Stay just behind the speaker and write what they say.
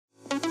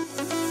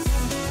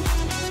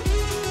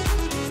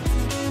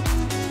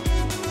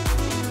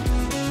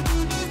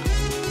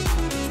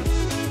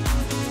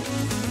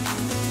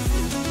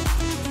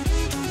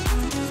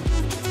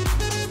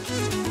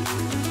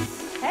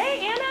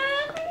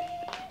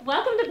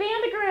Welcome to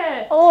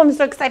Vandegrift. Oh, I'm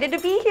so excited to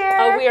be here.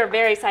 Oh, we are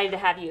very excited to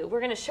have you. We're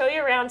going to show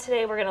you around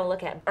today. We're going to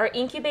look at our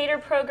incubator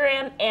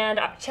program and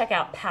check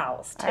out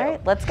PALS too. All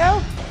right, let's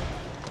go.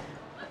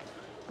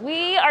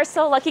 We are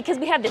so lucky because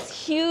we have this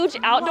huge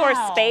outdoor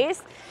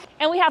space,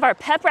 and we have our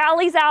pep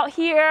rallies out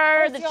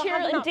here, the cheer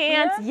and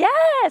dance.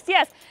 Yes,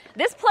 yes.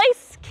 This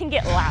place can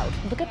get loud.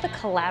 Look at the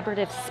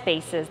collaborative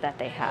spaces that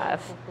they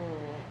have.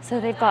 So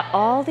they've got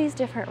all these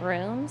different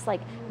rooms.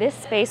 Like, this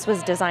space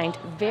was designed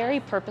very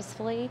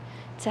purposefully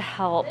to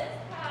help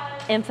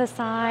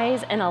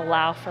emphasize and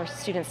allow for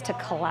students to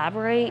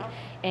collaborate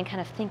and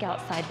kind of think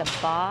outside the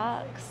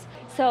box.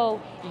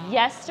 So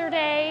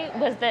yesterday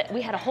was that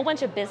we had a whole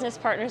bunch of business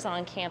partners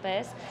on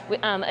campus,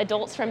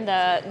 adults from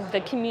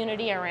the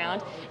community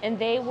around, and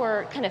they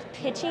were kind of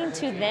pitching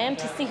to them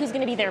to see who's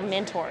going to be their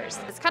mentors.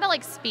 It's kind of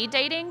like speed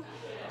dating.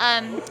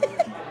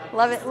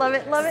 Love it, love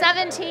it, love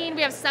it.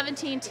 We have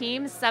 17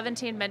 teams,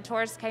 17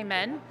 mentors came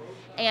in,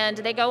 and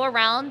they go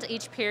around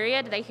each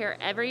period. They hear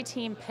every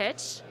team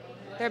pitch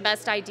their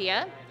best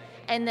idea,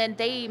 and then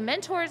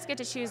mentors get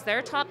to choose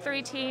their top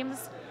 3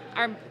 teams.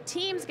 Our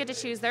teams get to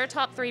choose their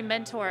top 3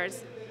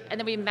 mentors, and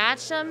then we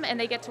match them, and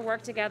they get to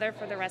work together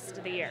for the rest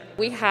of the year.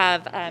 We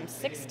have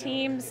 6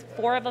 teams.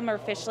 4 of them are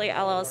officially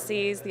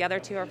LLCs. The other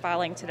 2 are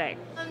filing today.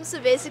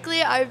 So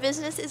basically, our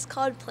business is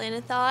called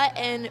Planethought,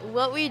 and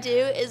what we do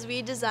is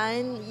we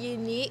design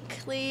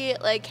uniquely,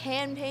 like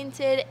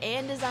hand-painted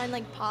and designed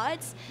like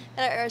pots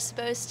that are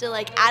supposed to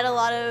like add a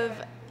lot of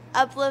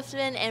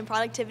upliftment and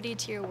productivity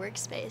to your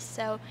workspace.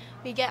 So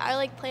we get our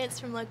like plants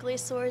from locally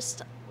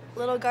sourced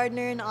Little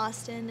Gardener in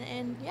Austin,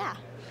 and yeah.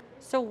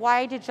 So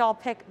why did y'all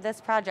pick this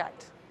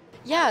project?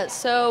 Yeah,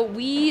 so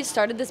we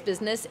started this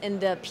business in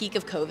the peak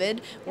of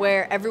COVID,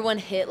 where everyone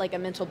hit like a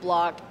mental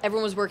block.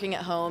 Everyone was working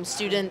at home,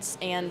 students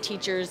and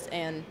teachers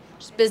and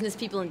just business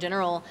people in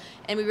general.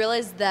 And we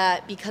realized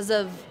that because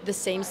of the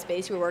same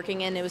space we were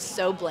working in, it was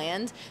so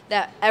bland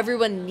that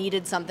everyone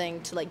needed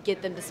something to like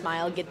get them to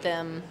smile, get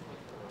them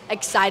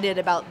excited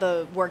about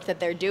the work that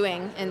they're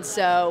doing. And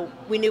so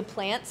we knew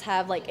plants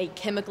have like a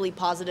chemically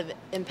positive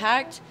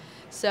impact,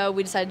 so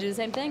we decided to do the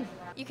same thing.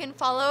 You can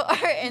follow our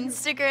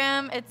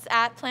Instagram, it's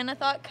at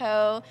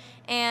Planethought.co,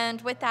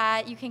 and with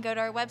that you can go to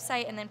our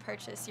website and then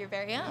purchase your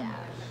very own.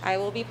 I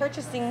will be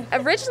purchasing.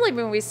 Originally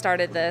when we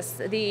started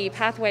this, the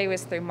pathway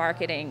was through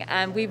marketing.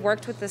 We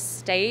worked with the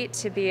state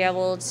to be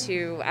able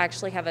to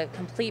actually have a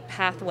complete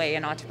pathway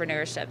in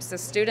entrepreneurship. So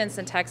students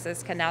in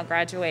Texas can now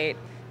graduate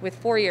with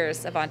 4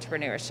 years of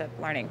entrepreneurship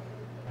learning.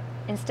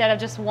 Instead of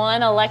just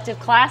one elective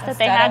class that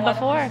they had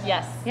before.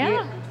 Yes.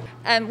 Yeah.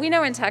 We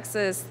know in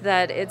Texas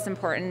that it's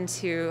important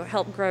to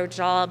help grow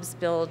jobs,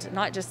 build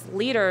not just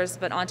leaders,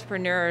 but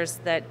entrepreneurs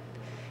that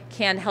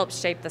can help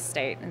shape the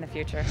state in the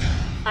future.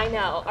 I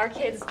know. Our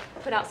kids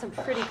put out some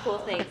pretty cool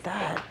things.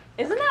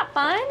 Isn't that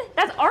fun?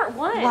 That's Art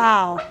 1.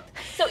 Wow.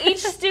 So each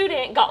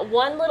student got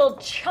one little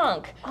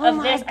chunk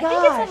of this. I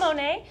think it's a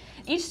Monet.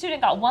 Each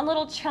student got one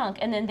little chunk,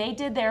 and then they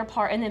did their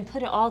part and then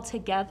put it all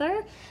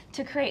together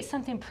to create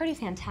something pretty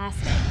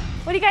fantastic.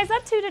 What are you guys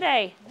up to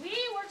today? We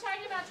were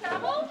talking about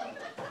travel,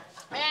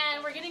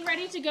 and we're getting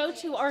ready to go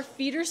to our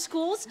feeder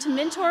schools to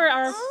mentor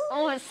our...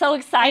 Oh, it's so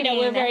exciting. I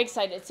know, we're very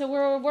excited. So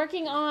we're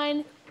working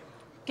on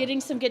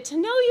getting some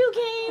get-to-know-you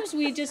games.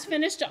 They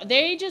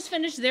just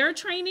finished their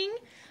training.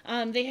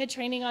 They had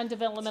training on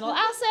developmental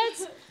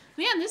assets.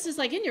 Man, this is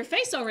like in your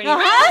face already,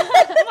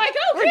 right? I'm like,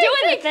 oh, we're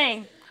doing the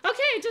thing.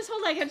 Okay, just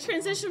hold, like a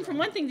transition from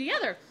one thing to the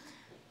other.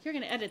 You're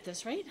going to edit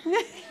this, right?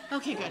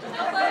 Okay, good.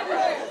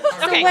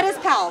 So what is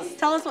PALS?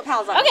 Tell us what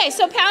PALS is. Okay,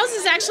 so PALS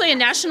is actually a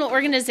national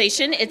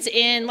organization. It's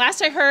in,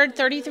 last I heard,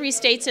 33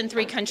 states and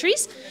 3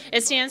 countries.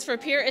 It stands for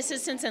Peer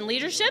Assistance and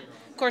Leadership.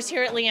 Of course,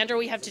 here at Leander,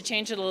 we have to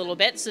change it a little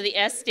bit. So the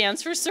S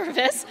stands for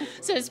service.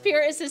 So it's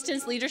Peer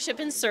Assistance, Leadership,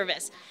 and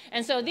Service.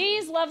 And so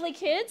these lovely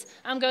kids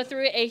go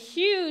through a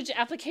huge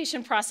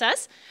application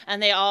process,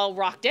 and they all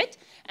rocked it.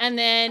 And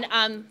then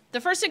the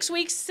first 8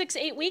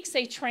 weeks,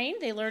 they train.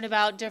 They learn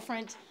about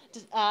different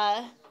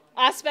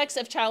aspects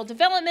of child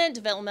development,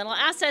 developmental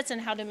assets,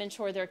 and how to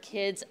mentor their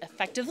kids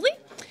effectively.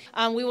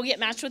 We will get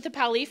matched with the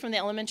PALE from the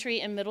elementary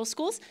and middle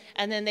schools,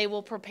 and then they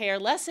will prepare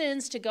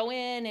lessons to go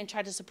in and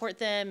try to support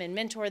them and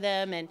mentor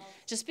them and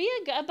just be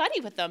a buddy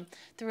with them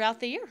throughout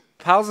the year.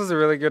 PALS is a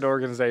really good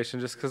organization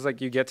just because like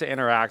you get to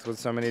interact with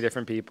so many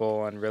different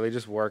people and really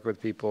just work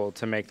with people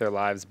to make their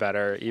lives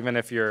better. Even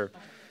if you're,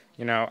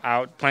 you know,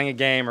 out playing a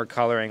game or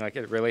coloring, like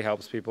it really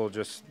helps people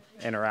just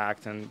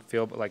interact and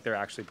feel like they're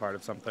actually part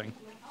of something.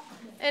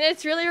 And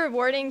it's really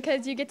rewarding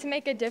because you get to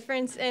make a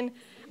difference, and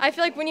I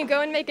feel like when you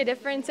go and make a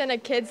difference in a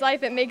kid's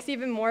life, it makes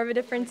even more of a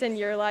difference in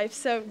your life.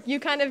 So you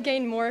kind of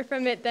gain more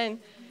from it than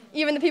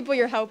even the people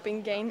you're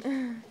helping gain.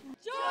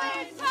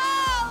 Join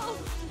PALS!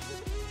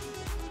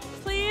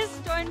 Please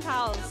join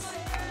PALS.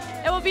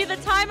 It will be the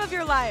time of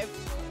your life.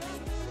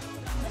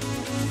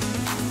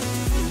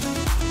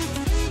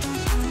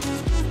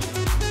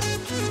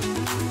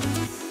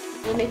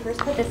 When we first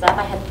put this up,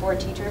 I had 4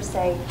 teachers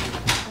say,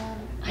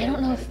 I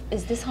don't know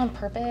is this on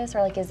purpose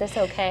or like, is this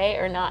okay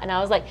or not? And I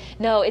was like,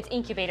 no, it's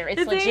INCubator.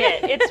 It's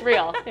legit. It's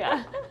real.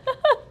 Yeah.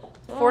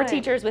 4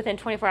 teachers within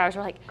 24 hours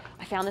were like,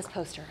 I found this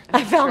poster.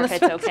 I'm not sure if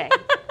it's okay.